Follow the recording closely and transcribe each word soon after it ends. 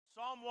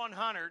Psalm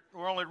 100,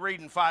 we're only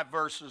reading 5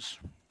 verses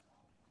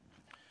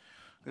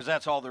because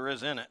that's all there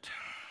is in it.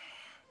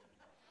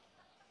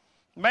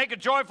 Make a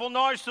joyful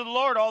noise to the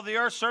Lord, all the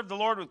earth. Serve the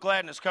Lord with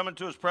gladness. Come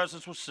into his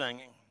presence with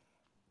singing.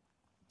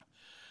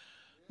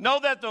 Know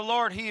that the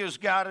Lord, he is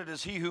God. It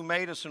is he who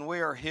made us, and we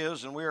are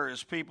his, and we are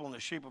his people and the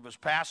sheep of his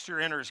pasture.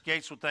 Enter his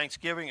gates with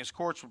thanksgiving, his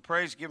courts with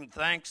praise. Give him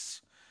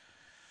thanks.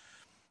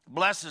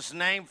 Bless his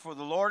name, for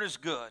the Lord is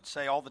good.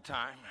 Say all the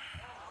time.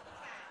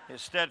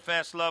 His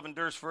steadfast love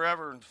endures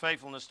forever, and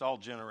faithfulness to all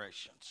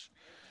generations.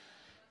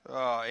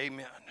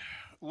 Amen.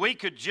 We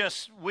could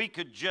just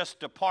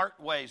depart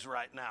ways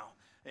right now,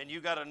 and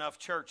you got enough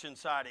church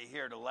inside of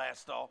here to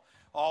last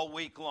all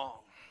week long.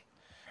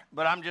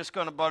 But I'm just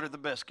going to butter the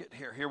biscuit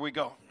here. Here we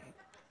go.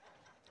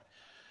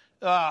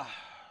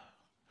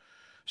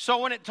 So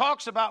when it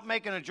talks about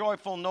making a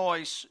joyful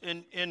noise,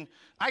 and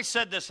I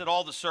said this at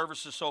all the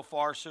services so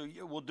far, so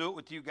we'll do it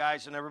with you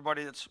guys and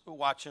everybody that's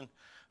watching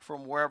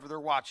from wherever they're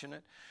watching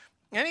it.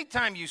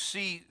 Anytime you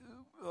see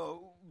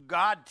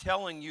God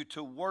telling you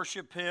to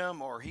worship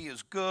him, or he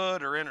is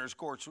good, or enter his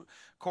courts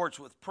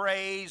with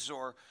praise,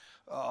 or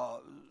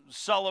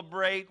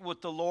celebrate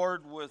with the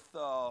Lord with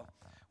the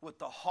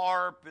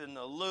harp and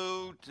the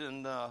lute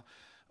and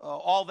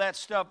all that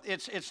stuff,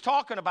 it's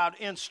talking about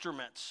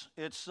instruments.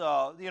 It's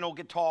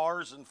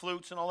guitars and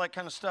flutes and all that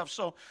kind of stuff.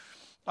 So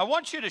I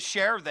want you to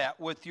share that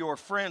with your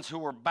friends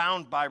who are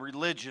bound by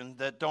religion,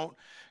 that don't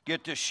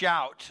get to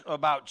shout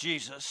about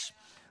Jesus.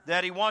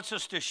 That he wants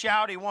us to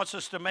shout, he wants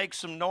us to make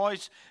some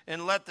noise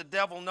and let the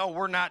devil know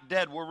we're not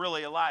dead, we're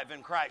really alive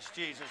in Christ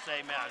Jesus.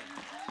 Amen.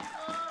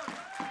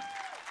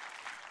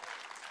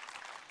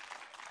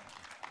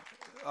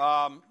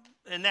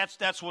 And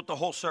that's what the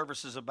whole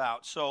service is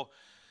about. So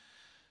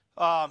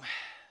I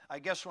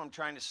guess what I'm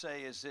trying to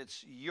say is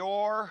it's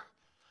your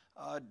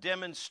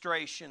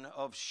demonstration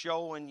of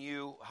showing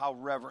you how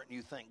reverent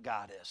you think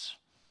God is.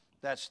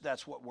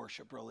 That's what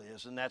worship really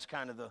is, and that's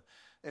kind of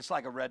it's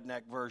like a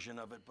redneck version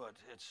of it, but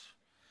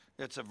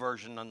it's a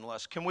version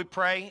nonetheless. Can we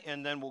pray,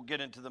 and then we'll get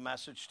into the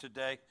message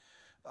today?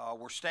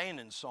 We're staying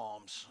in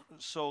Psalms.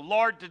 So,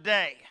 Lord,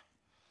 today,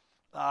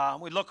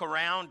 we look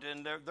around,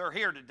 and they're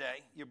here today.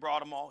 You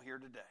brought them all here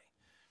today.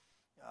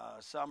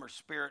 Some are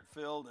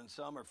spirit-filled, and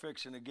some are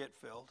fixing to get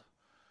filled.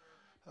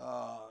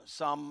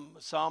 Some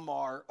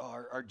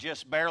are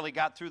just barely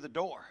got through the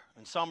door,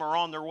 and some are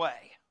on their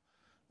way,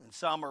 and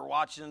some are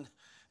watching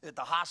at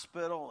the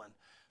hospital, and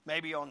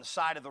maybe on the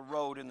side of the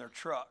road in their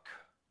truck.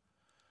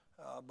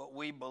 But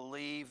we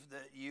believe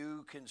that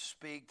you can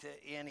speak to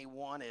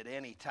anyone at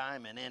any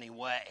time in any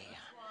way,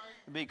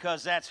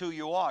 because that's who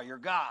you are. You're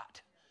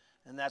God,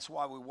 and that's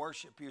why we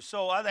worship you.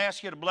 So I'd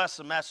ask you to bless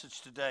the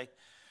message today,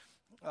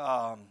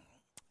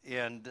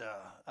 and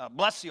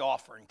bless the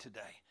offering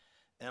today,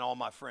 and all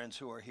my friends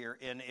who are here.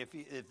 And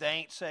if they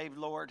ain't saved,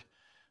 Lord,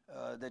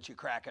 that you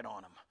crack it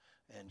on them.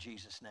 In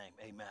Jesus' name,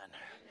 amen.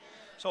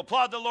 So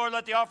applaud the Lord.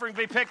 Let the offering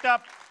be picked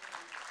up.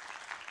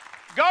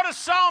 Go to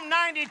Psalm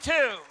 92.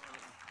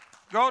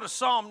 Go to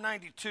Psalm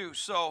 92.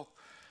 So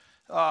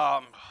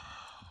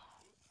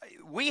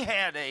we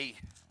had it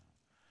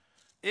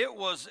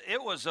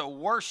was a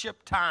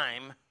worship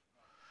time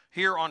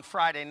here on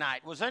Friday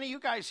night. Was any of you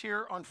guys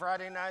here on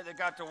Friday night that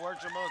got to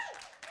worship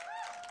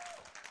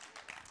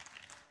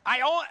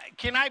us?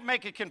 Can I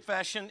make a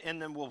confession,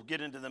 and then we'll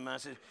get into the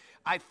message?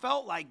 I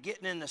felt like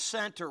getting in the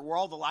center where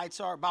all the lights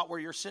are, about where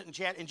you're sitting,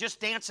 Chad, and just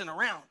dancing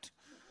around.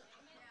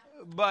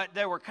 But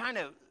they were kind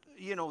of,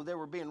 they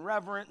were being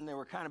reverent, and they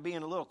were kind of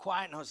being a little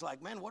quiet, and I was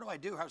like, man, what do I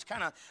do? I was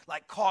kind of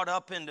like caught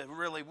up into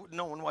really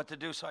knowing what to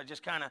do, so I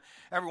just kind of,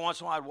 every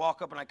once in a while I'd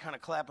walk up and I'd kind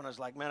of clap, and I was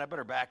like, man, I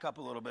better back up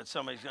a little bit.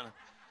 Somebody's going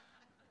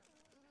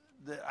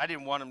to, I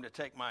didn't want them to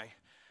take my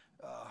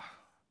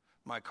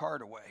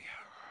card away.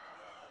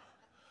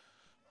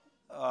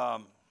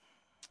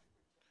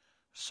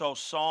 So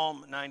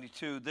Psalm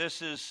 92,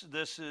 this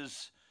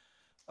is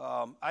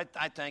I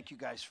thank you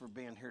guys for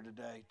being here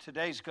today.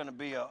 Today's going to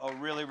be a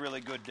really,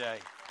 really good day.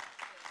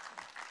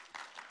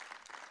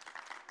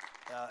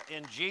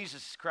 And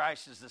Jesus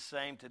Christ is the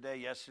same today,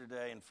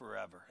 yesterday, and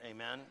forever.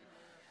 Amen.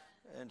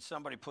 And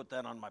somebody put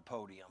that on my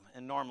podium.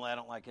 And normally I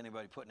don't like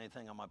anybody putting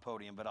anything on my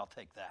podium, but I'll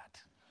take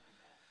that.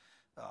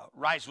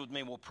 Rise with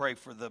me, we'll pray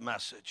for the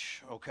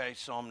message. Okay,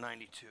 Psalm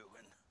 92.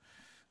 And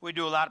we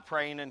do a lot of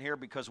praying in here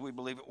because we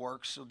believe it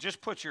works. So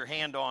just put your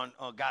hand on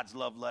God's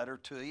love letter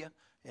to you.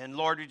 And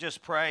Lord, we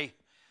just pray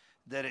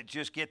that it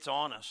just gets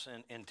on us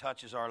and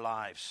touches our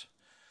lives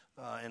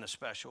in a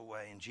special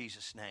way. In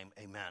Jesus' name,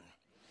 amen.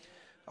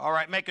 All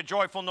right, make a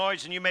joyful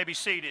noise and you may be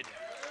seated.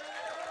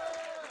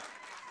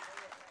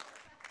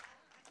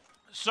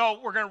 So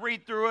we're going to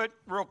read through it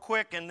real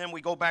quick, and then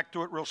we go back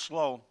to it real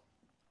slow.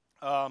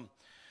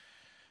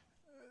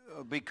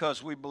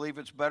 Because we believe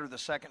it's better the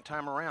second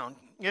time around.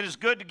 It is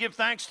good to give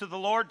thanks to the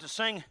Lord, to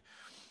sing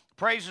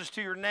praises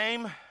to your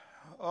name,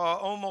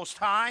 O Most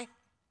High,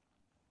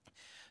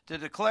 to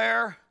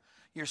declare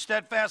your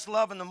steadfast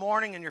love in the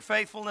morning and your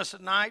faithfulness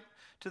at night,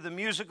 to the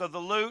music of the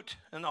lute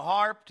and the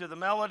harp, to the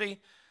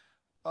melody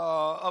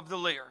of the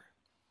lyre.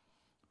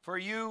 For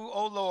you,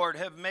 O Lord,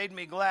 have made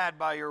me glad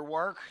by your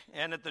work,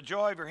 and at the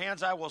joy of your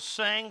hands I will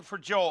sing for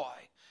joy.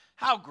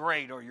 How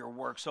great are your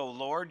works, O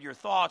Lord! Your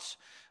thoughts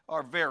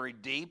are very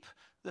deep.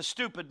 The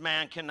stupid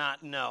man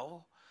cannot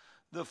know.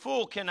 The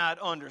fool cannot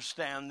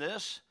understand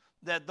this,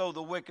 that though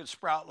the wicked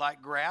sprout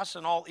like grass,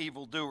 and all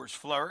evildoers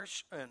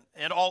flourish,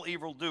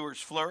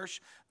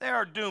 they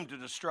are doomed to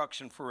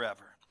destruction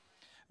forever.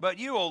 But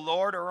you, O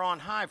Lord, are on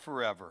high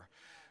forever.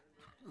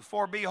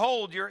 For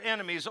behold your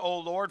enemies, O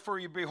Lord, for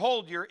you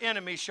behold your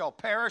enemies shall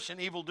perish,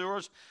 and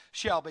evildoers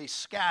shall be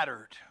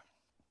scattered.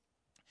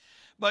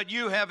 But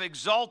you have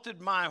exalted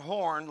my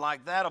horn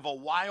like that of a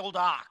wild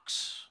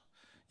ox.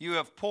 You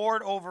have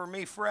poured over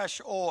me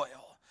fresh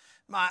oil.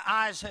 My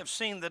eyes have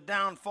seen the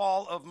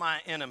downfall of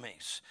my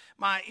enemies.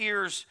 My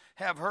ears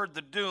have heard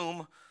the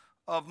doom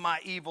of my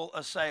evil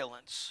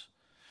assailants.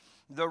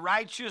 The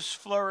righteous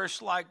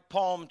flourish like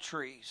palm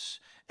trees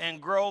and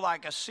grow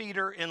like a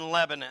cedar in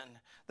Lebanon.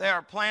 They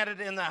are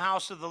planted in the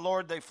house of the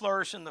Lord. They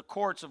flourish in the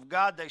courts of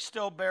God. They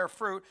still bear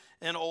fruit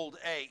in old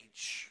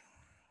age.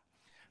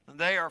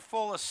 They are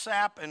full of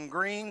sap and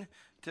green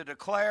to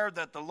declare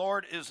that the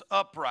Lord is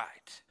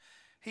upright.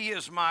 He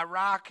is my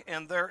rock,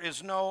 and there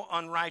is no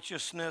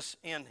unrighteousness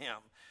in him.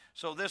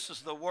 So this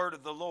is the word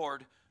of the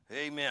Lord.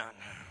 Amen.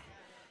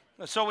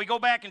 So we go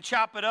back and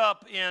chop it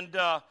up and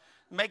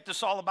make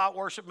this all about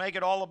worship, make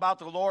it all about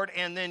the Lord,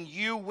 and then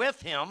you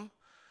with him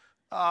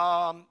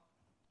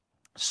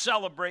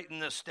celebrating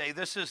this day.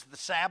 This is the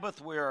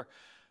Sabbath. We're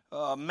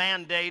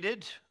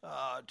mandated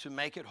to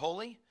make it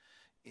holy,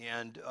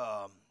 and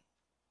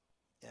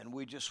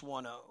we just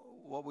want to,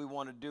 what we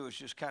want to do is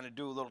just kind of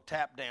do a little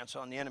tap dance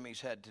on the enemy's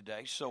head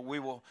today. So we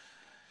will,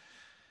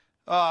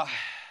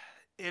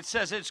 it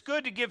says, it's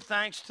good to give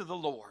thanks to the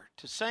Lord,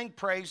 to sing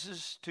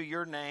praises to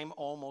your name,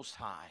 O Most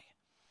High,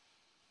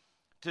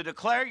 to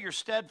declare your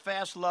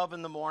steadfast love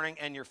in the morning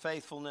and your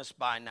faithfulness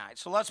by night.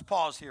 So let's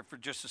pause here for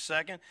just a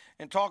second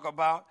and talk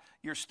about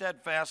your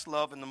steadfast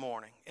love in the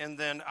morning. And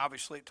then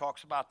obviously it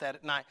talks about that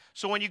at night.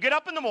 So when you get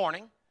up in the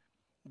morning,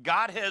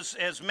 God has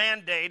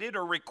mandated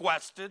or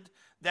requested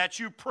that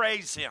you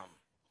praise him.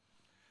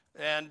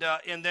 And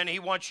then he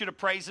wants you to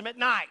praise him at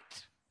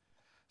night.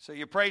 So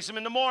you praise him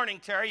in the morning,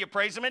 Terry. You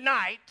praise him at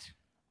night.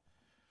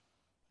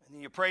 And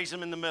then you praise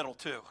him in the middle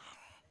too.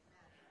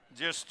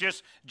 Just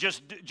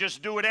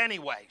do it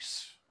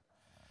anyways.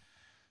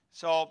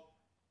 So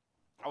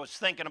I was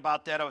thinking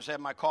about that. I was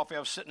having my coffee. I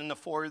was sitting in the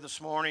foyer this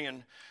morning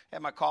and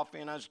had my coffee,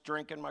 and I was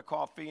drinking my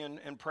coffee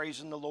and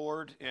praising the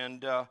Lord.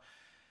 And I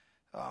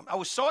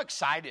was so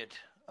excited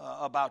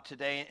about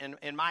today.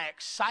 And my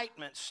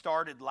excitement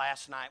started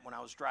last night when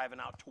I was driving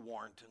out to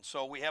Warrenton.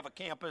 So we have a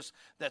campus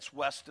that's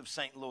west of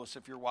St. Louis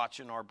if you're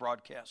watching our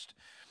broadcast.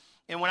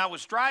 And when I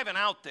was driving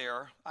out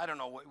there, I don't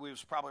know, it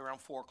was probably around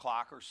 4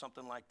 o'clock or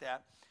something like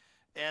that.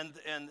 And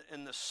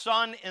the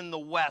sun in the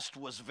west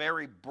was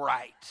very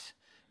bright,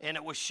 and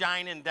it was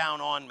shining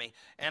down on me.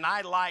 And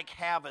I like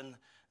having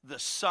the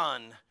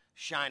sun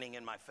shining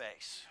in my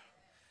face.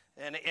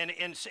 And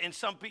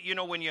some people, you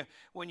know,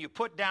 when you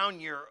put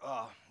down your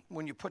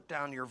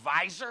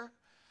visor,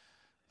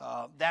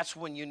 that's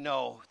when you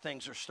know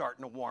things are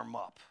starting to warm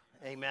up.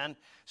 Amen.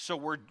 So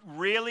we're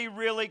really,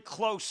 really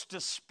close to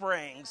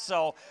spring.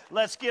 So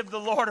let's give the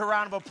Lord a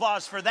round of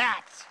applause for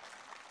that.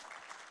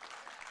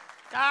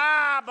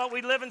 But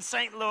we live in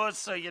St. Louis,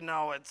 so you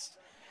know it's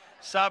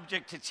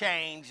subject to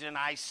change and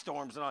ice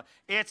storms and all.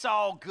 It's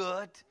all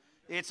good.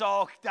 It's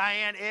all,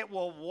 Diane, it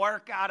will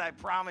work out, I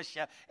promise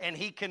you. And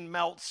he can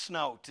melt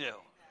snow too.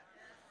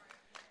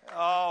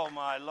 Oh,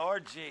 my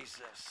Lord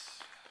Jesus.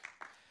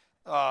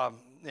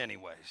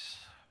 Anyways.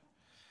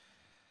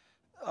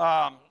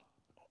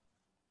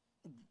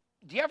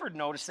 Do you ever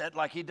notice that?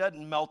 Like he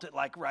doesn't melt it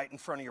like right in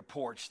front of your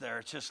porch there.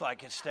 It's just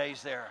like it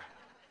stays there.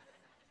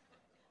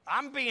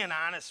 I'm being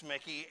honest,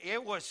 Mickey.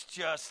 It was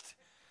just,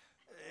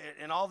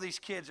 and all these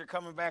kids are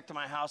coming back to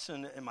my house,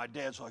 and my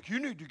dad's like, you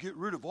need to get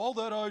rid of all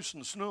that ice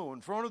and snow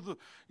in front of the,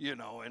 you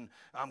know, and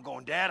I'm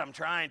going, Dad, I'm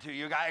trying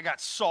to. I got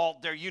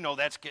salt there. You know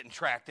that's getting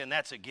tracked in.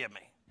 That's a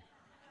gimme.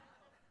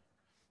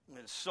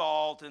 And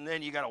salt, and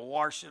then you got to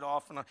wash it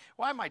off. And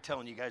why am I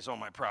telling you guys all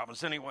my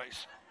problems?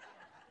 Anyways.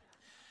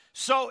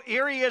 So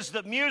here he is,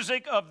 the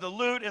music of the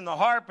lute and the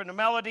harp and the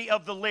melody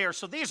of the lyre.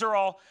 So these are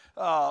all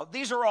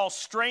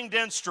stringed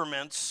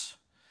instruments.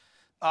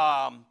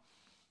 And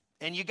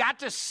you got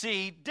to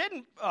see,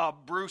 didn't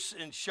Bruce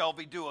and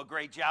Shelby do a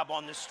great job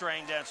on this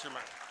stringed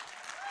instrument?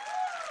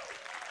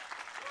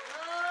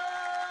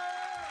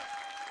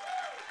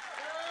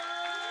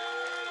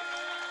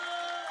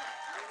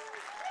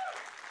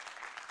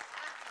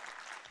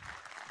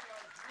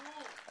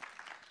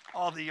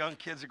 All the young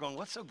kids are going,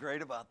 what's so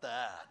great about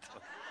that?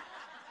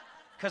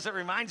 Because it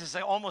reminds us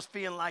of almost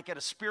being like at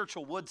a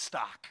spiritual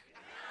Woodstock.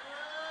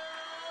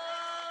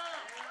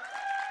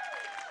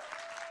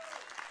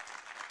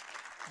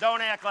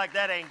 Don't act like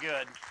that ain't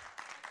good.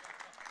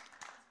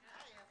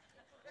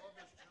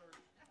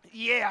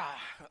 Yeah,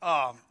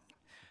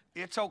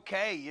 it's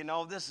okay. You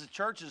know,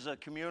 church is a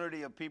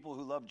community of people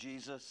who love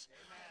Jesus.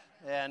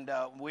 And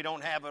we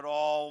don't have it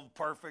all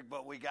perfect,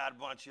 but we got a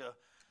bunch of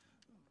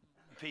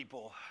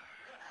people.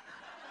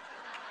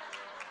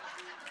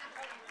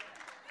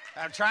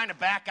 I'm trying to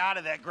back out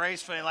of that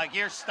gracefully, like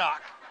you're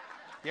stuck.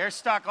 You're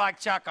stuck like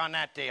Chuck on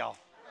that deal.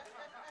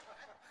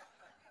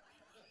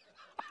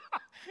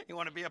 You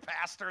want to be a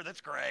pastor?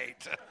 That's great.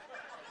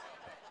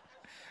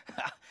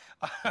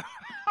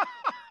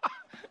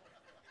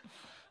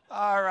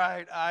 All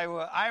right,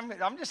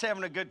 I'm just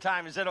having a good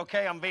time. Is it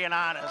okay? I'm being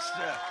honest.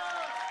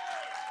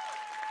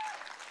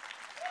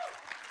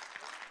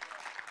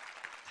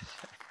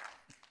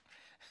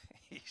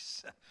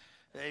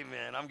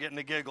 Amen. I'm getting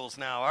the giggles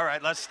now. All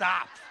right, let's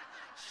stop.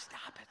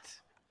 Stop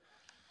it.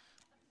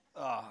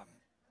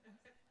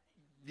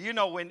 You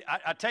know, when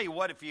I tell you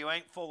what, if you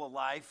ain't full of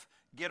life,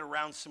 get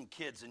around some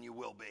kids and you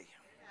will be.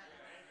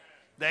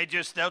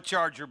 They'll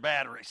charge your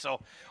battery. So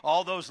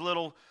all those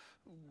little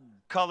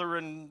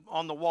coloring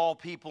on the wall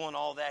people and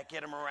all that,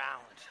 get them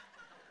around.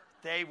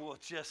 They will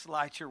just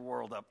light your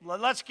world up.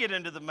 Let's get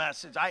into the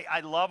message.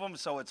 I love them,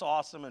 so it's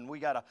awesome, and we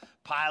got a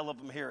pile of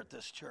them here at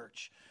this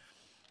church.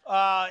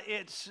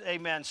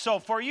 Amen. So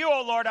for you,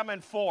 O Lord, I'm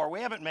in 4.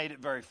 We haven't made it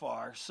very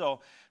far.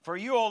 So for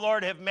you, O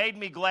Lord, have made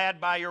me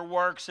glad by your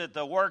works. At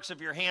the works of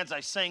your hands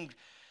I sing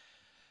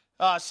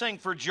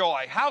for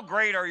joy. How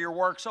great are your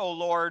works, O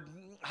Lord?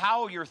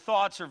 How your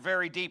thoughts are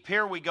very deep.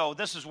 Here we go.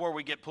 This is where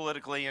we get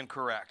politically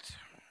incorrect.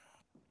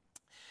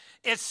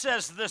 It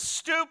says, the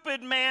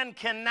stupid man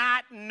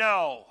cannot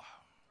know.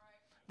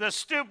 The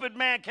stupid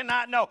man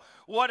cannot know.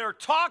 What they're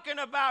talking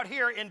about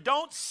here, and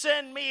don't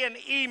send me an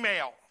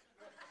email.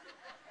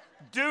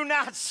 Do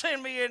not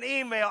send me an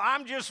email.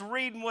 I'm just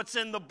reading what's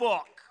in the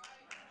book.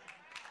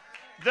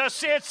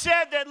 It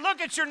said that look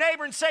at your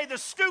neighbor and say, the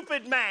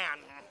stupid man.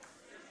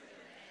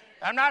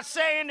 I'm not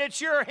saying that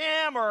you're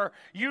him or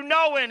you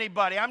know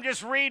anybody. I'm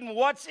just reading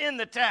what's in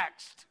the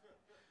text.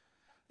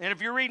 And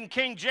if you're reading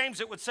King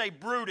James, it would say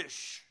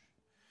brutish.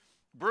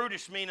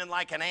 Brutish meaning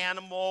like an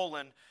animal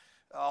and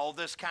all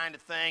this kind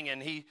of thing.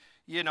 And he,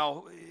 you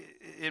know,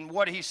 in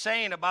what he's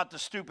saying about the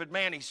stupid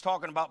man, he's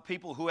talking about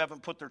people who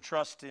haven't put their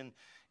trust in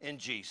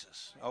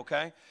Jesus,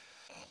 okay?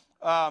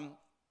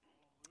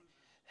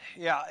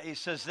 Yeah, he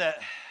says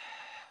that.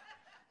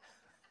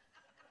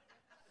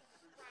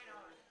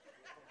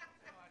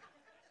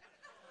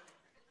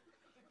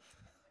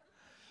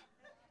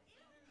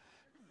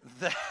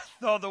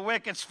 Though the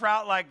wicked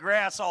sprout like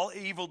grass, all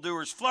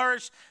evildoers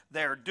flourish.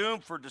 They are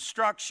doomed for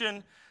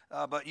destruction,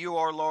 but you,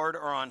 our Lord,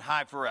 are on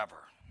high forever.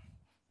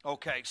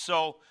 Okay,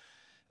 so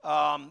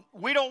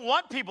we don't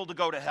want people to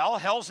go to hell.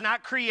 Hell's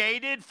not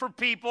created for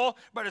people,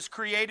 but it's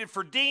created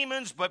for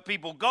demons, but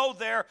people go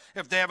there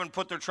if they haven't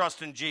put their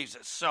trust in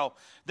Jesus. So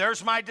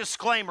there's my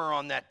disclaimer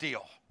on that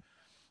deal.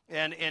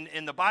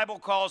 And the Bible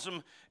calls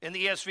them, in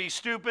the ESV,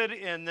 stupid,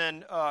 and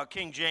then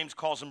King James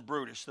calls them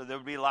brutish. So they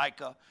would be like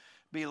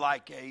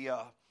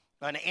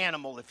an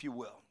animal, if you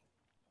will.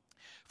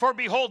 For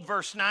behold,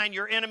 verse 9,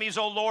 your enemies,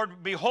 O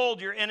Lord,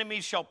 behold, your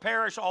enemies shall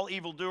perish, all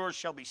evildoers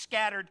shall be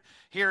scattered.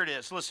 Here it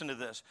is, listen to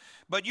this.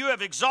 But you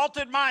have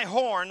exalted my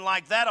horn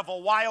like that of a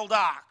wild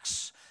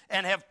ox,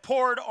 and have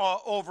poured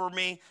over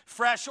me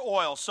fresh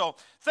oil. So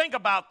think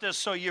about this.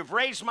 So you've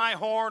raised my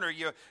horn, or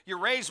you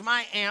raise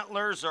my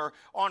antlers, or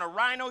on a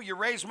rhino you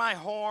raise my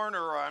horn,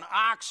 or an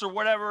ox, or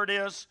whatever it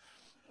is.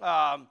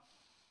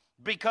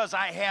 Because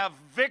I have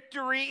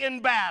victory in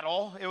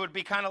battle. It would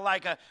be kind of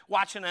like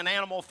watching an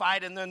animal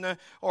fight, and then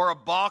or a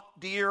buck,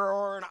 deer,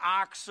 or an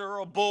ox, or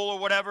a bull, or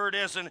whatever it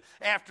is. And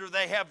after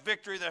they have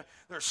victory,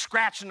 they're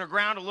scratching the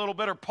ground a little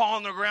bit, or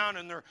pawing the ground,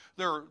 and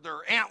their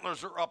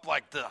antlers are up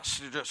like this.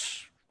 They're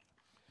just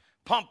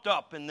pumped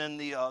up. And then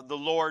the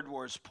Lord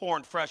was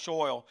pouring fresh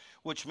oil,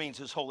 which means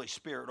His Holy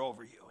Spirit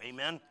over you.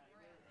 Amen.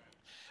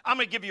 I'm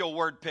going to give you a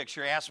word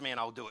picture. Ask me, and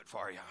I'll do it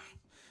for you.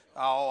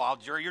 Oh,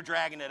 you're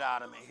dragging it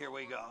out of me. Here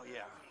we go,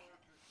 yeah.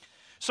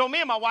 So me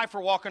and my wife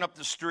were walking up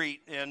the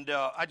street, and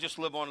I just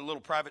live on a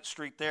little private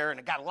street there, and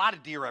it got a lot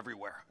of deer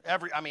everywhere.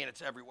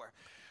 It's everywhere.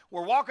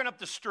 We're walking up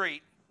the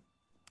street,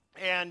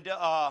 and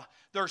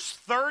there's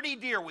 30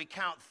 deer. We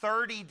count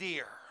 30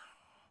 deer.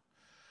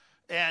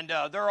 And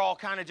they're all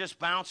kind of just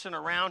bouncing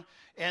around.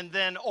 And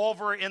then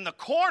over in the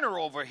corner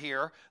over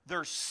here,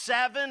 there's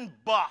 7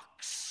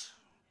 bucks.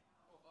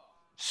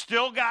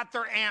 Still got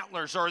their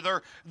antlers, or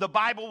the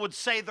Bible would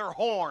say their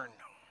horn,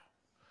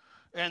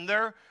 and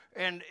the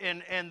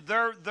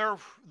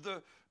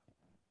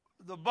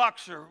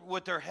bucks are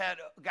with their head.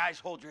 Guys,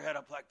 hold your head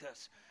up like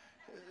this.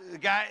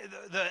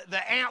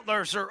 The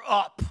antlers are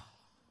up,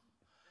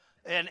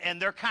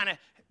 and they're kind of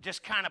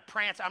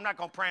prancing. I'm not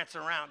going to prance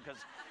around because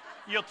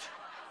you'll.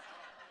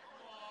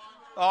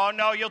 Oh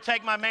no, you'll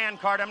take my man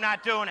card. I'm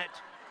not doing it.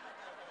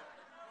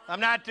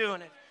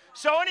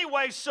 So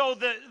anyway, so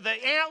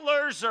the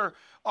antlers are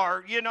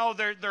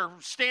they're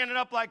standing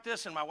up like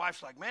this, and my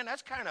wife's like, man,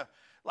 that's kind of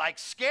like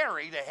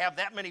scary to have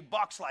that many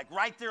bucks like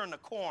right there in the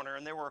corner,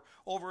 and they were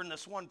over in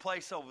this one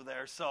place over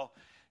there. So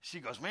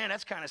she goes, man,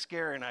 that's kind of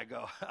scary, and I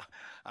go,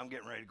 I'm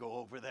getting ready to go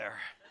over there.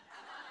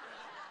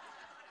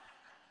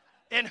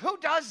 And who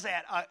does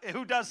that?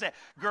 Who does that?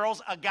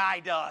 Girls, a guy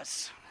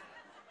does.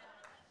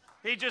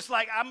 He just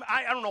like,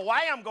 I don't know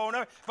why I'm going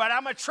there, but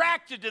I'm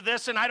attracted to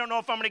this, and I don't know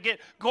if I'm going to get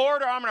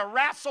gored or I'm going to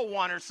wrestle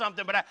one or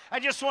something, but I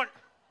just want,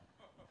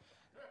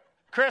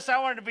 Chris,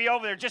 I wanted to be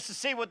over there just to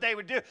see what they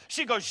would do.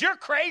 She goes, you're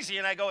crazy,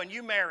 and I go, and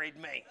you married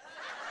me.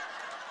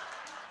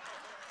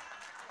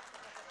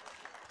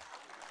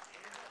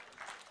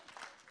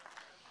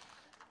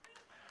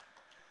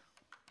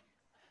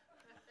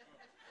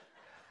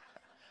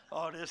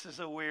 Oh, this is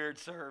a weird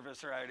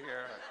service right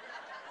here.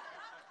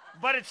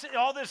 But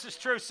all this is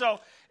true.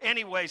 So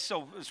anyway,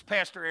 so it was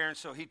Pastor Aaron,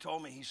 so he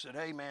told me, he said,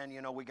 hey, man,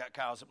 you know, we got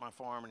cows at my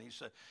farm. And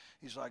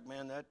he's like,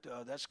 man,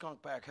 that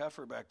skunk back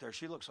heifer back there,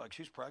 she looks like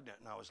she's pregnant.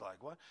 And I was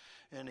like, what?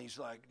 And he's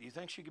like, do you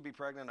think she could be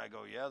pregnant? I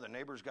go, yeah, the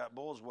neighbor's got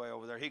bulls way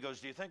over there. He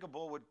goes, do you think a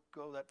bull would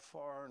go that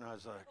far? And I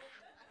was like,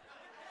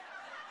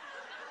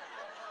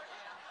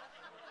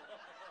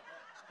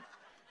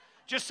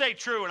 just say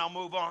true and I'll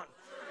move on.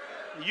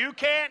 You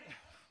can't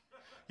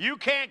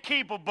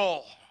keep a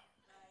bull.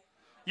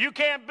 You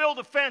can't build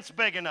a fence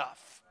big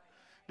enough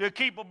to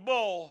keep a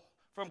bull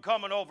from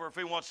coming over if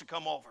he wants to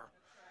come over.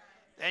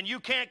 And you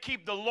can't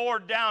keep the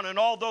Lord down and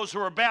all those who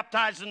are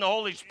baptized in the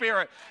Holy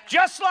Spirit.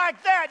 Just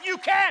like that, you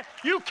can't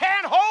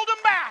hold them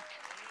back.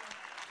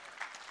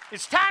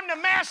 It's time to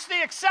mash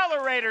the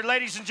accelerator,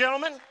 ladies and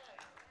gentlemen.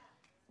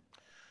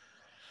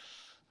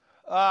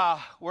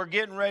 We're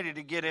getting ready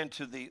to get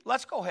into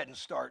let's go ahead and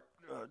start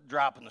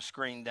dropping the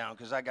screen down,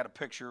 because I got a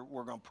picture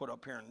we're going to put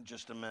up here in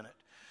just a minute.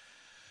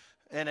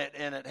 And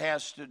it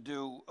has to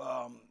do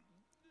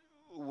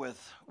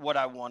with what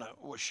I want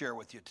to share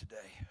with you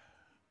today.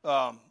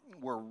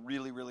 We're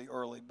really, really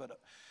early, but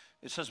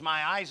it says,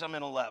 I'm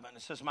in 11.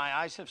 It says, my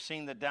eyes have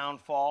seen the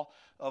downfall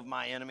of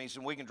my enemies,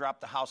 and we can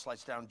drop the house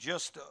lights down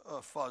just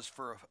a fuzz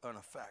for an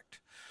effect.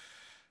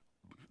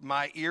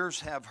 My ears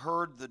have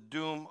heard the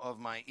doom of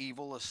my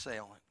evil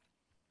assailant.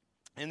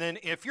 And then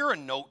if you're a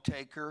note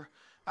taker,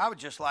 I would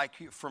just like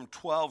you from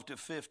 12 to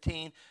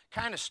 15,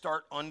 kind of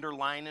start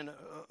underlining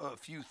a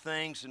few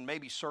things and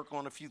maybe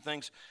circling a few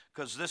things,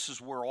 because this is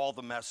where all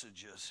the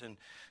message is.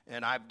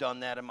 And I've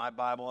done that in my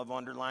Bible. I've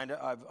underlined it.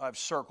 I've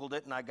circled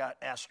it, and I got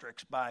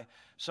asterisks by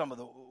some of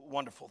the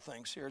wonderful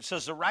things here. It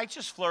says, the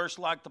righteous flourish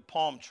like the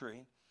palm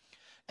tree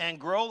and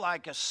grow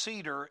like a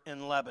cedar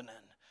in Lebanon.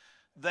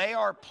 They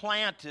are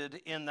planted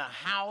in the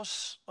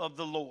house of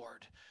the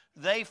Lord.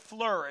 They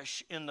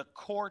flourish in the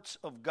courts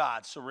of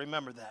God. So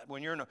remember that.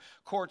 When you're in the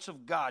courts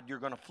of God, you're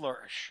going to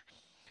flourish.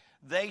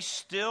 They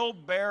still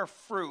bear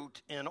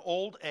fruit in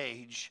old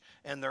age,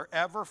 and they're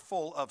ever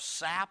full of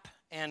sap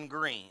and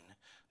green,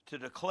 to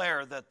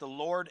declare that the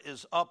Lord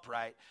is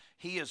upright.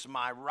 He is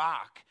my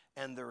rock,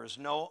 and there is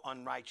no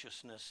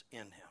unrighteousness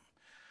in him.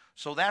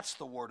 So that's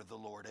the word of the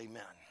Lord.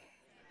 Amen.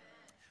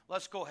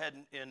 Let's go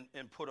ahead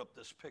and put up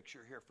this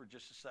picture here for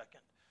just a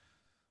second.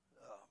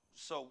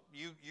 So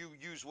you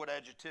use what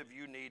adjective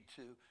you need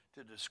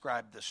to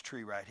describe this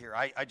tree right here.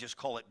 I just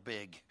call it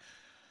big.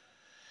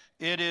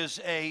 It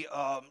is a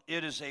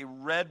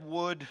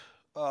redwood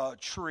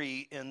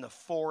tree in the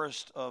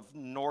forest of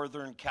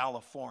Northern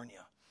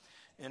California,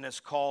 and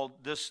it's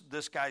called, this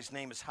guy's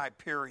name is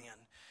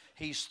Hyperion.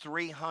 He's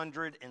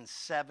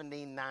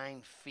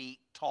 379 feet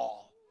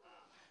tall.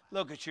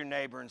 Look at your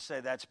neighbor and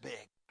say, that's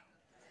big.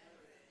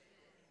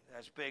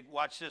 That's big.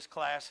 Watch this,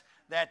 class.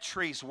 That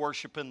tree's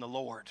worshiping the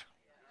Lord.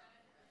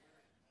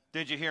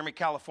 Did you hear me,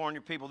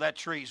 California people? That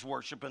tree's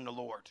worshiping the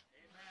Lord.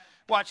 Amen.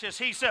 Watch this.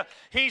 He's a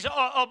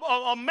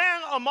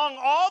man among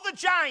all the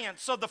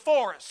giants of the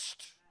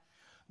forest.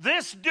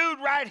 This dude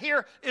right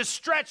here is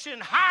stretching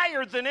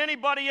higher than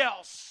anybody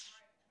else.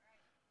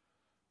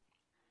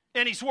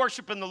 And he's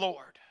worshiping the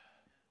Lord.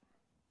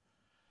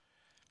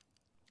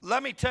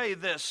 Let me tell you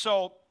this.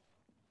 So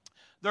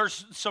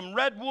there's some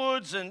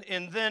redwoods, and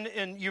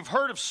you've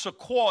heard of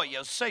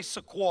sequoias. Say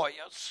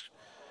sequoias.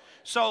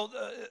 So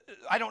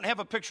I don't have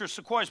a picture of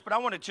sequoias, but I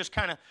want to just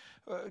kind of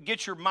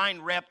get your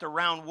mind wrapped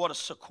around what a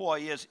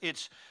sequoia is.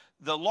 It's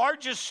the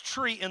largest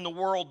tree in the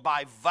world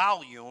by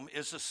volume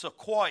is a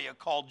sequoia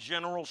called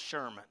General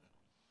Sherman.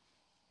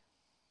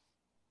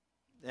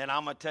 And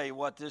I'm going to tell you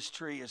what, this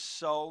tree is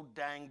so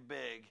dang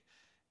big,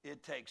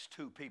 it takes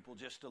two people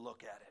just to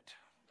look at it.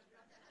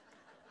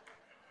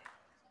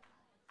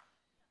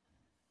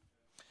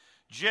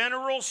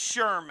 General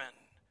Sherman,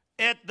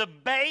 at the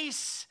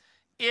base,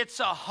 it's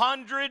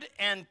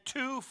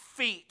 102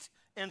 feet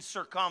in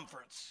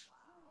circumference.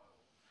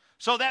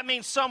 So that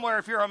means somewhere,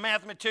 if you're a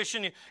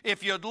mathematician,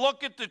 if you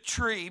look at the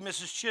tree,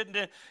 Mrs.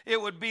 Chittenden,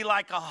 it would be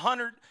like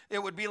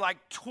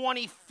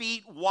 20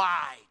 feet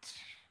wide.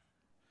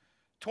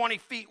 20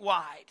 feet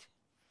wide.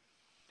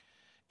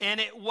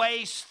 And it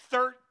weighs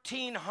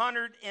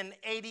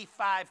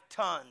 1,385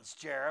 tons,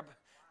 Jereb.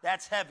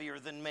 That's heavier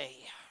than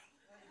me.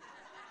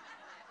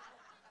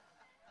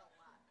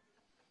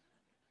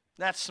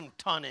 That's some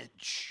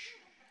tonnage.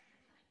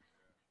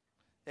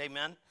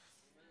 Amen.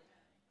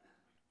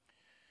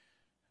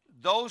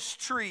 Those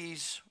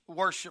trees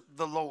worship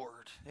the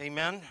Lord.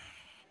 Amen.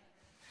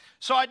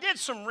 So I did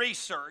some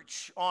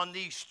research on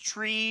these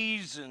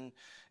trees, and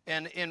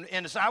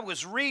as I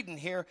was reading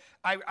here,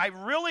 I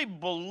really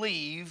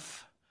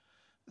believe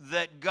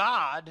that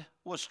God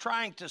was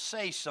trying to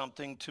say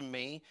something to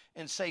me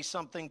and say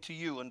something to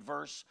you in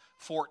verse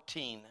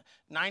 14,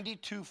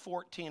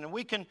 92:14. And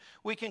we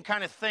can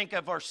kind of think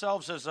of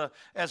ourselves as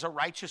a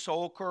righteous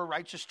oak or a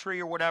righteous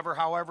tree or whatever,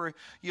 however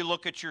you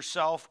look at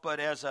yourself, but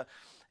as a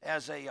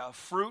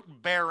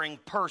fruit-bearing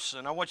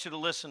person. I want you to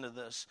listen to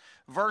this.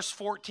 Verse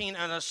 14,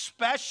 and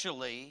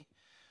especially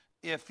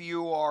if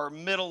you are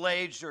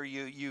middle-aged or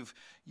you've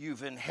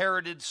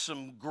inherited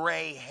some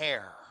gray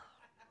hair.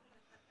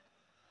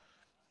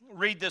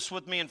 Read this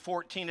with me in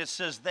 14. It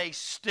says, they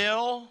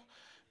still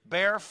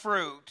bear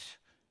fruit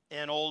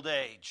in old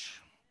age.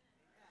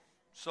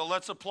 So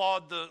let's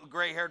applaud the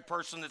gray-haired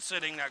person that's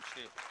sitting next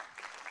to you.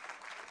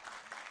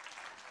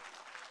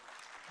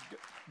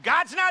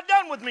 God's not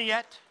done with me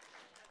yet.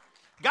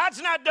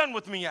 God's not done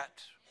with me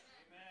yet.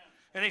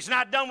 And he's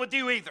not done with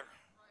you either.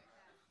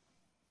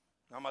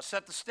 I'm going to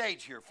set the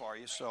stage here for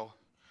you. So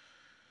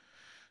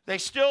they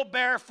still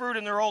bear fruit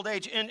in their old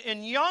age.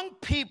 And young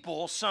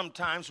people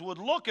sometimes would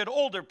look at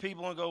older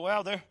people and go,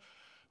 well, they're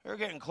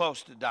getting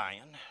close to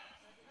dying.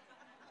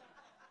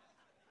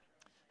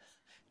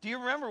 Do you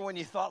remember when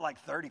you thought like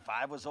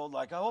 35 was old?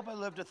 Like, I hope I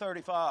live to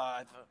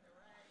 35.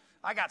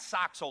 I got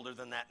socks older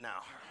than that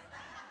now.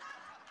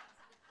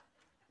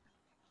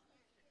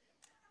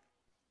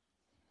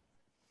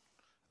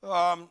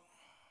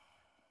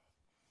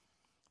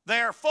 They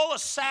are full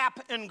of sap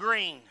and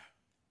green.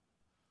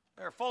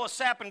 They're full of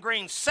sap and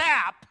green.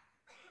 Sap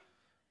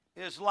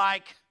is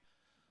like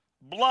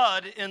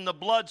blood in the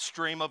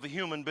bloodstream of a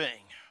human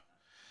being.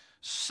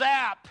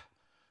 Sap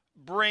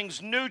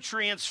brings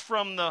nutrients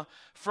from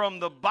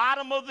the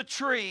bottom of the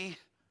tree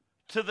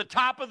to the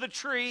top of the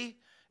tree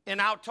and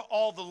out to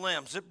all the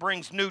limbs. It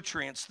brings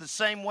nutrients the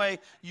same way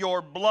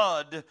your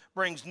blood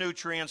brings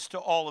nutrients to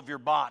all of your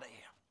body.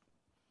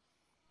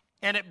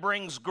 And it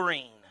brings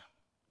green.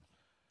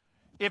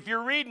 If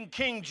you're reading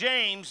King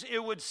James,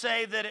 it would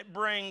say that it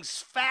brings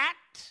fat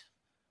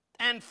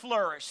and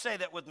flourish. Say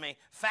that with me.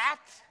 Fat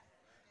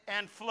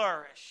and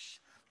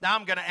flourish. Now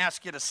I'm going to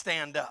ask you to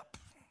stand up.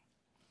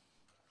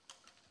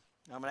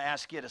 I'm going to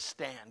ask you to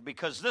stand,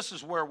 because this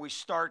is where we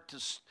start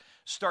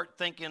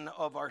thinking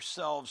of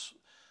ourselves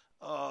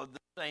the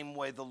same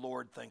way the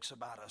Lord thinks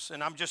about us.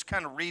 And I'm just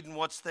kind of reading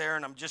what's there,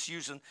 and I'm just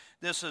using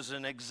this as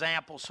an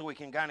example so we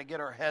can kind of get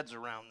our heads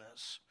around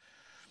this.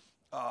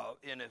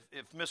 And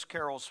if Miss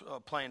Carol's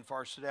playing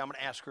for us today, I'm going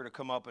to ask her to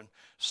come up and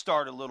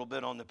start a little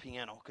bit on the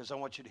piano, because I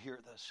want you to hear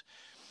this.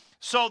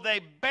 So they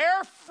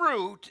bear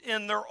fruit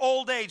in their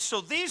old age.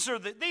 So these are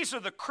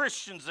the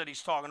Christians that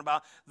he's talking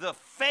about, the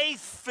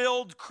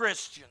faith-filled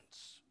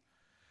Christians.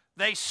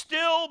 They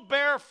still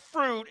bear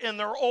fruit in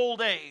their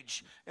old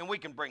age. And we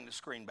can bring the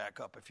screen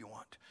back up if you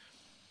want.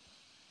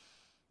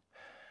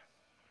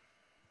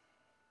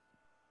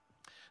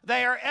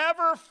 They are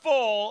ever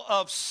full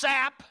of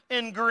sap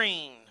and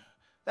green.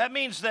 That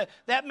means they're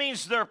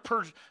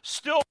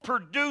still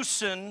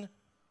producing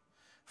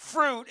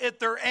fruit at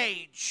their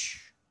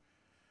age.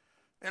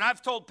 And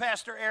I've told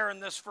Pastor Aaron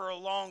this for a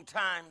long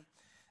time.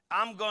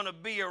 I'm going to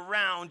be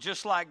around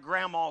just like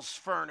Grandma's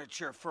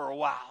furniture for a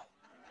while.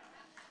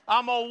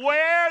 I'm going to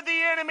wear the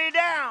enemy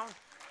down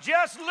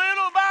just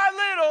little by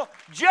little,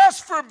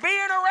 just for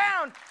being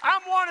around.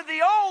 I'm one of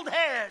the old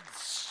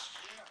heads.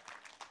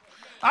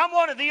 I'm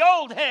one of the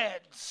old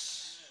heads.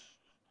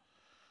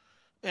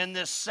 And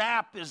this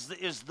sap is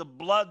the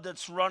blood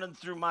that's running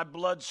through my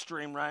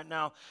bloodstream right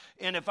now.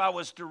 And if I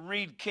was to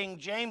read King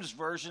James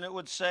Version, it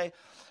would say,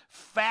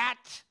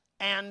 fat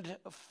and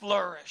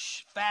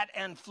flourish. Fat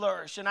and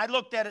flourish. And I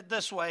looked at it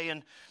this way,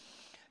 and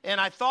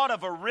I thought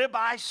of a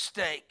ribeye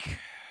steak.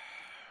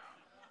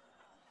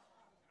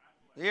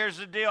 Here's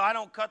the deal. I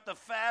don't cut the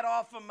fat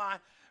off of my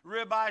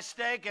ribeye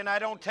steak, and I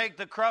don't take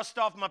the crust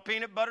off my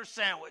peanut butter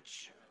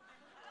sandwich.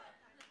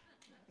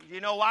 You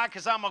know why?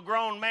 Because I'm a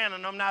grown man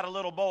and I'm not a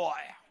little boy.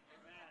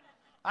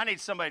 I need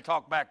somebody to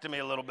talk back to me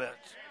a little bit.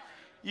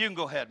 You can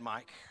go ahead,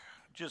 Mike.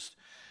 Just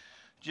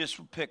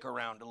pick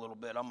around a little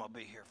bit. I'm going to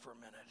be here for a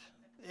minute.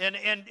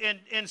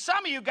 And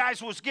some of you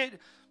guys was getting,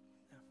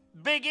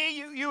 Big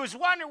E, you was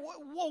wondering,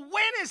 well,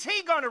 when is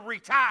he going to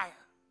retire?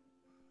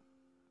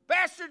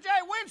 Pastor Jay,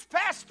 when's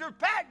Pastor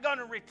Pat going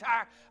to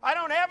retire? I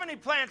don't have any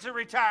plans of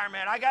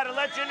retirement. I got to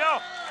let you know.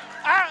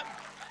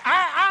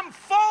 I'm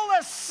full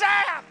of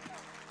sap.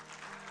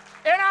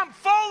 And I'm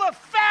full of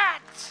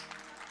fat.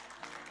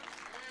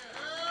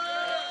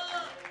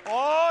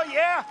 Oh,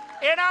 yeah.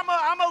 And I'm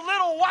a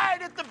little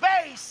wide at the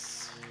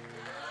base.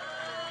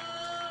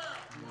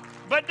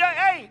 But,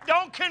 hey,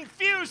 don't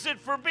confuse it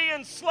for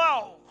being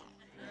slow.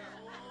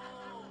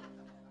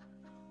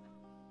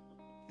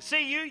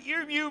 See,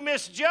 you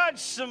misjudge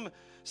some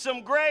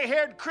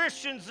gray-haired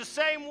Christians the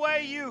same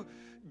way you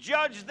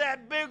judge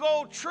that big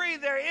old tree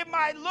there. It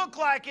might look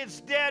like it's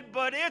dead,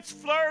 but it's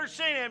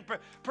flourishing and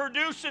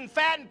producing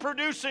fat and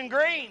producing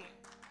green.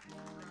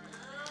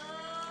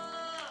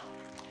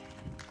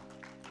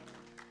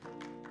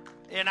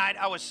 And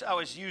I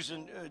was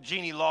using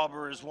Jeannie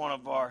Lauber as one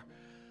of our,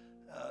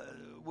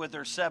 with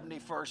her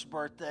 71st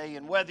birthday.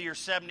 And whether you're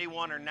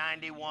 71 or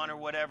 91 or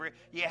whatever,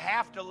 you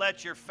have to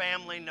let your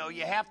family know.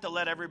 You have to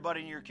let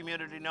everybody in your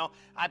community know.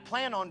 I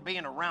plan on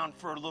being around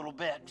for a little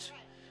bit.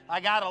 I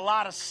got a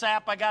lot of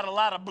sap. I got a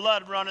lot of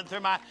blood running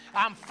through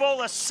I'm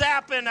full of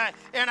sap, and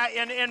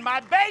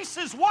my base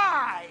is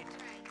wide.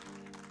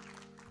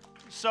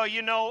 So,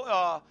 you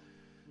know,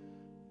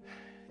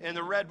 in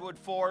the redwood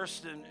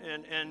forest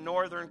in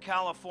Northern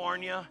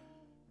California,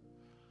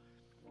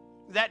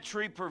 that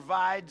tree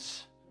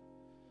provides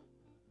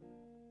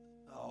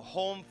a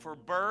home for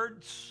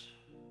birds.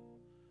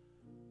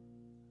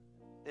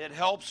 It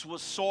helps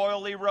with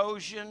soil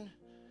erosion,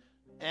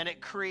 and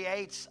it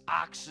creates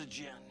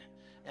oxygen.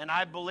 And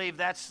I believe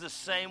that's the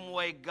same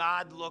way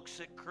God looks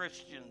at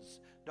Christians,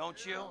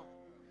 don't you?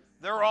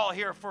 They're all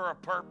here for a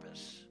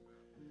purpose.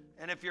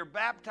 And if you're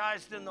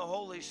baptized in the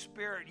Holy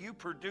Spirit, you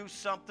produce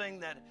something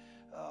that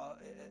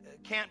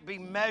can't be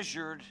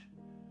measured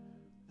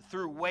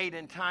through weight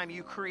and time.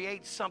 You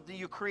create something,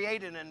 you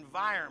create an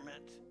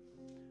environment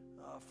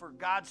for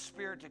God's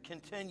Spirit to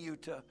continue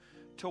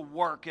to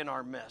work in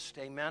our midst.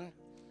 Amen?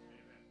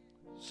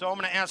 So I'm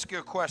going to ask you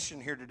a question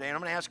here today, and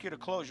I'm going to ask you to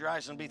close your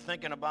eyes and be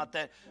thinking about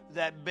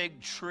that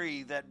big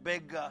tree, that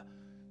big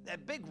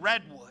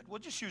redwood. We'll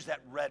just use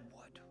that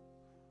redwood.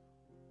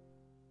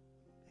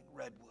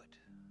 Redwood.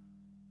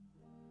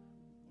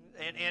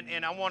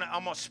 And I'm going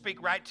to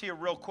speak right to you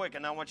real quick,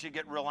 and I want you to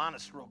get real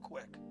honest real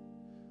quick.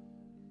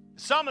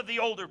 Some of the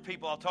older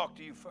people, I'll talk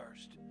to you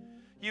first.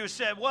 You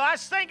said, well, I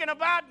was thinking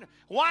about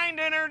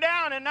winding her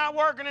down and not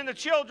working in the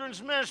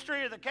children's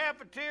ministry or the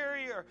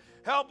cafeteria or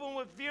helping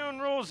with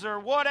funerals or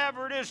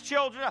whatever it is,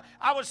 children.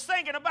 I was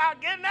thinking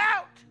about getting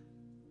out.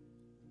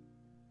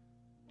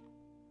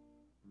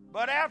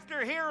 But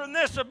after hearing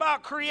this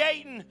about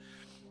creating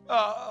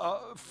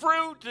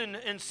fruit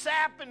and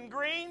sap and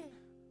green,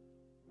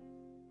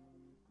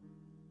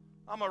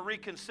 I'm going to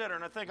reconsider,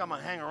 and I think I'm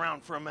going to hang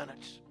around for a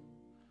minute.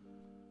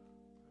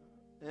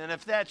 And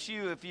if that's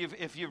you,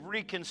 if you've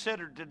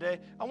reconsidered today,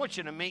 I want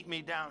you to meet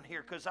me down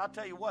here, because I'll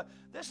tell you what,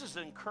 this has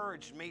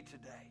encouraged me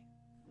today.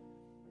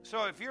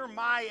 So if you're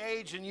my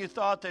age and you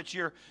thought that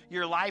your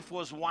life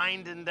was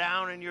winding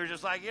down and you're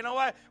just like, you know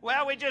what,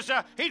 well,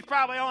 he's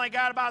probably only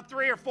got about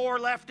 3 or 4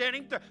 left in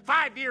him.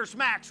 5 years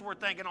max, we're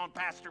thinking on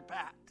Pastor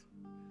Pat.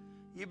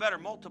 You better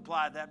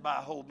multiply that by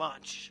a whole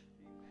bunch.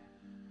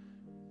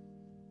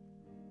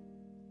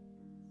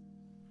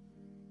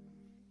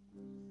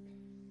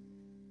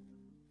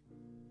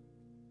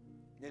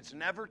 It's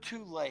never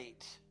too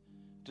late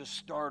to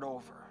start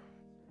over.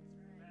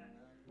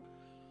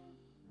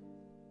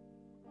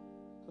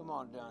 Come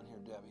on down here,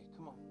 Debbie.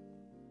 Come on.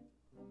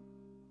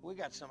 We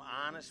got some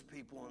honest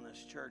people in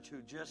this church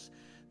who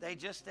they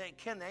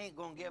ain't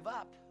going to give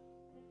up.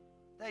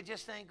 They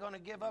just ain't going to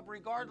give up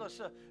regardless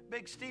of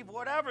Big Steve,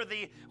 whatever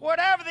the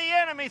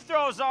enemy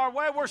throws our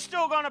way, we're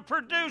still going to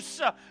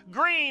produce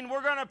green.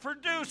 We're going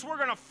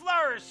to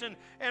flourish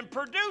and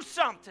produce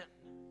something.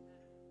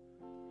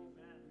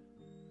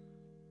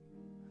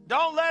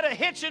 Don't let a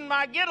hitch in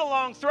my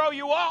get-along throw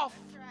you off.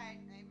 That's right.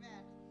 Amen.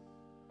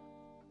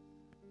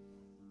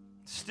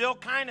 Still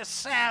kind of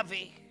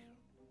savvy.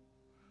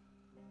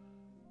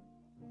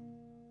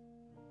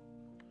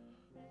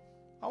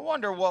 I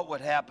wonder what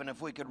would happen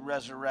if we could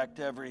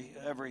resurrect every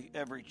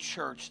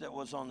church that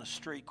was on the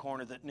street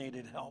corner that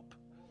needed help.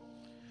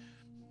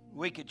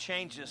 We could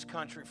change this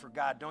country for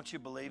God. Don't you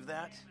believe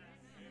that?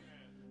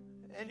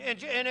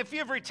 And if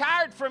you've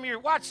retired from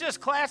watch this,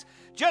 class,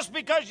 just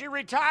because you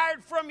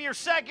retired from your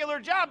secular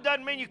job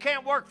doesn't mean you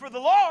can't work for the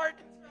Lord.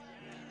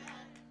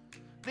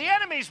 The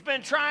enemy's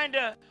been trying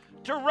to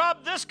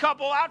rub this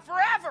couple out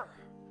forever.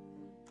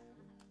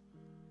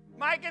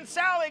 Mike and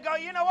Sally go,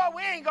 you know what,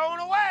 we ain't going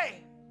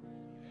away.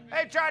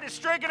 They tried to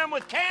stricken them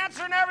with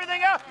cancer and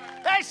everything else.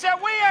 They said,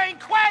 we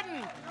ain't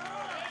quitting.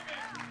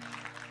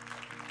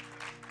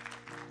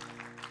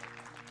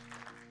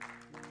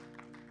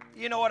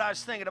 You know what I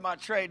was thinking about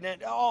trading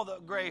it? All the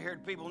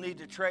gray-haired people need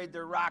to trade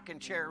their rocking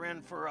chair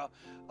in for a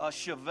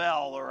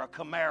Chevelle or a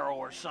Camaro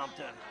or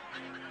something.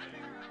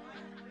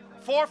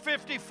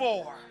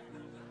 $454,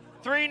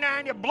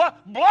 $390,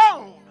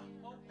 blown.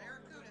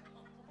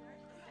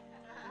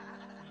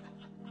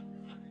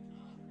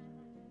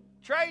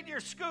 Trade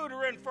your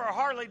scooter in for a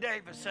Harley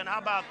Davidson. How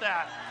about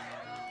that?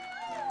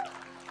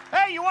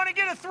 Hey, you want to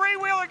get a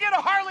 3-wheeler? Get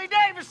a Harley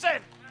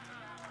Davidson.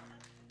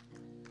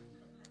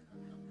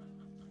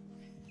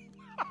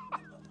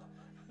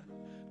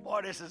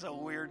 Boy, this is a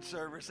weird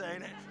service,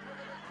 ain't it?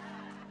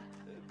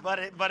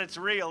 But it's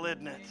real,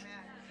 isn't it?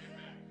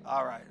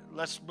 All right,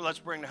 let's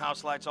bring the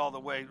house lights all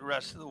the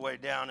rest of the way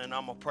down, and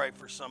I'm gonna pray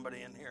for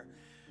somebody in here.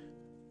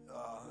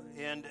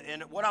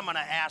 And what I'm gonna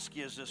ask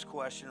you is this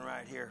question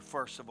right here.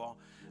 First of all,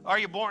 are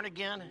you born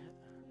again?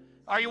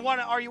 Are you one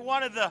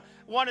of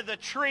the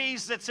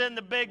trees that's in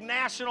the big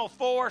national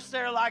forest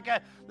there, like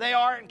they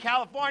are in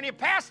California?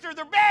 Pastor,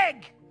 they're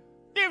big.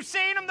 You've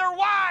seen them. They're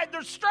wide.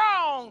 They're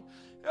strong.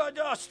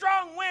 A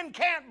strong wind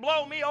can't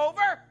blow me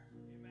over.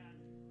 Amen.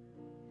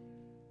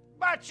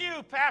 About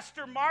you,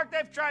 Pastor Mark,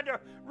 they've tried to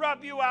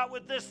rub you out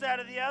with this,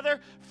 that, or the other.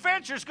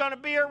 Fincher's going to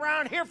be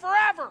around here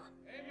forever.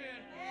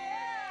 Amen.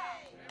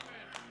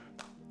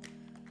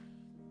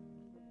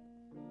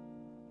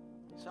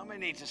 Somebody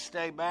needs to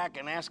stay back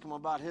and ask him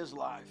about his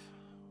life.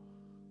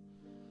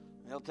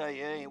 He'll tell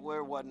you it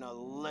wasn't a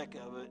lick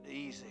of it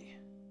easy.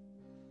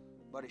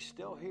 But he's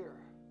still here.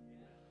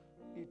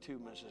 You too,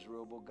 Mrs.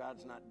 Rubel.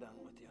 God's not done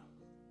with you.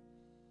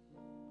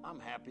 I'm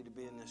happy to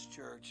be in this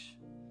church.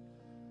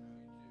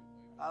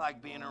 I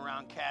like being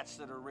around cats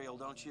that are real,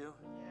 don't you?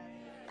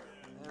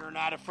 That are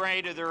not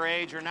afraid of their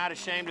age or not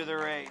ashamed of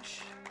their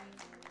age.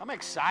 I'm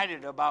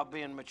excited about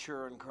being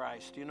mature in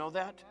Christ. You know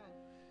that?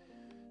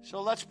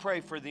 So let's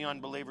pray for the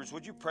unbelievers.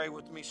 Would you pray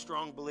with me,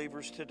 strong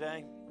believers,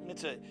 today?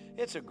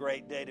 It's a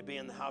great day to be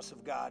in the house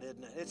of God,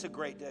 isn't it? It's a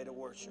great day to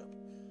worship.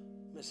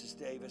 Mrs.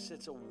 Davis,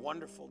 it's a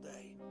wonderful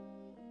day.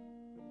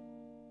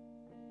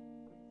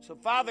 So,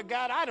 Father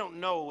God, I don't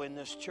know in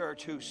this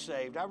church who's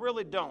saved. I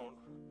really don't.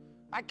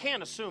 I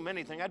can't assume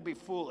anything. I'd be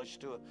foolish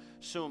to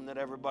assume that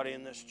everybody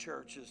in this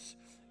church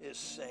is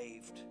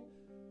saved.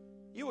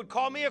 You would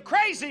call me a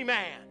crazy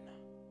man.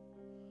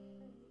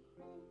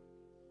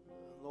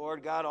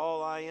 Lord God,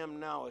 all I am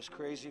now is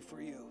crazy for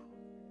you.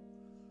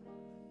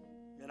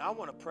 And I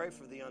want to pray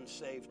for the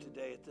unsaved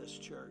today at this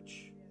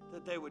church,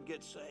 that they would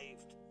get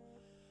saved.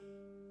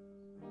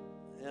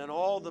 And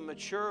all the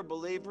mature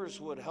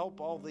believers would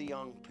help all the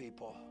young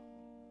people.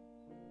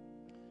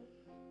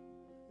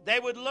 They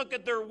would look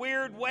at their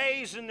weird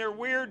ways and their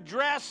weird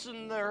dress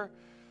and their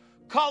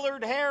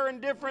colored hair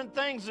and different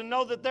things and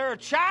know that they're a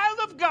child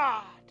of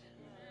God.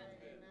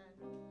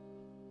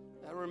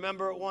 I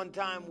remember at one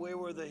time we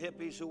were the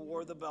hippies who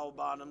wore the bell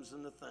bottoms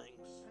and the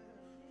things.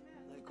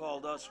 They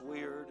called us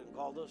weird and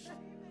called us.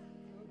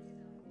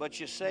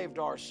 But you saved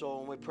our soul,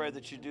 and we pray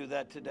that you do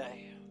that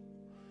today.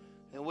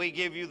 And we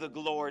give you the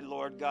glory,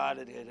 Lord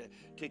God,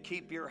 to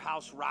keep your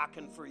house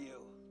rocking for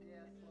you.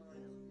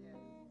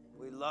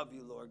 We love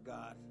you, Lord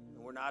God,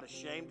 and we're not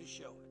ashamed to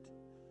show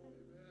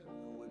it.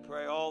 And we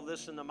pray all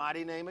this in the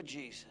mighty name of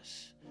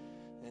Jesus.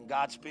 And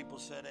God's people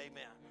said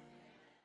amen.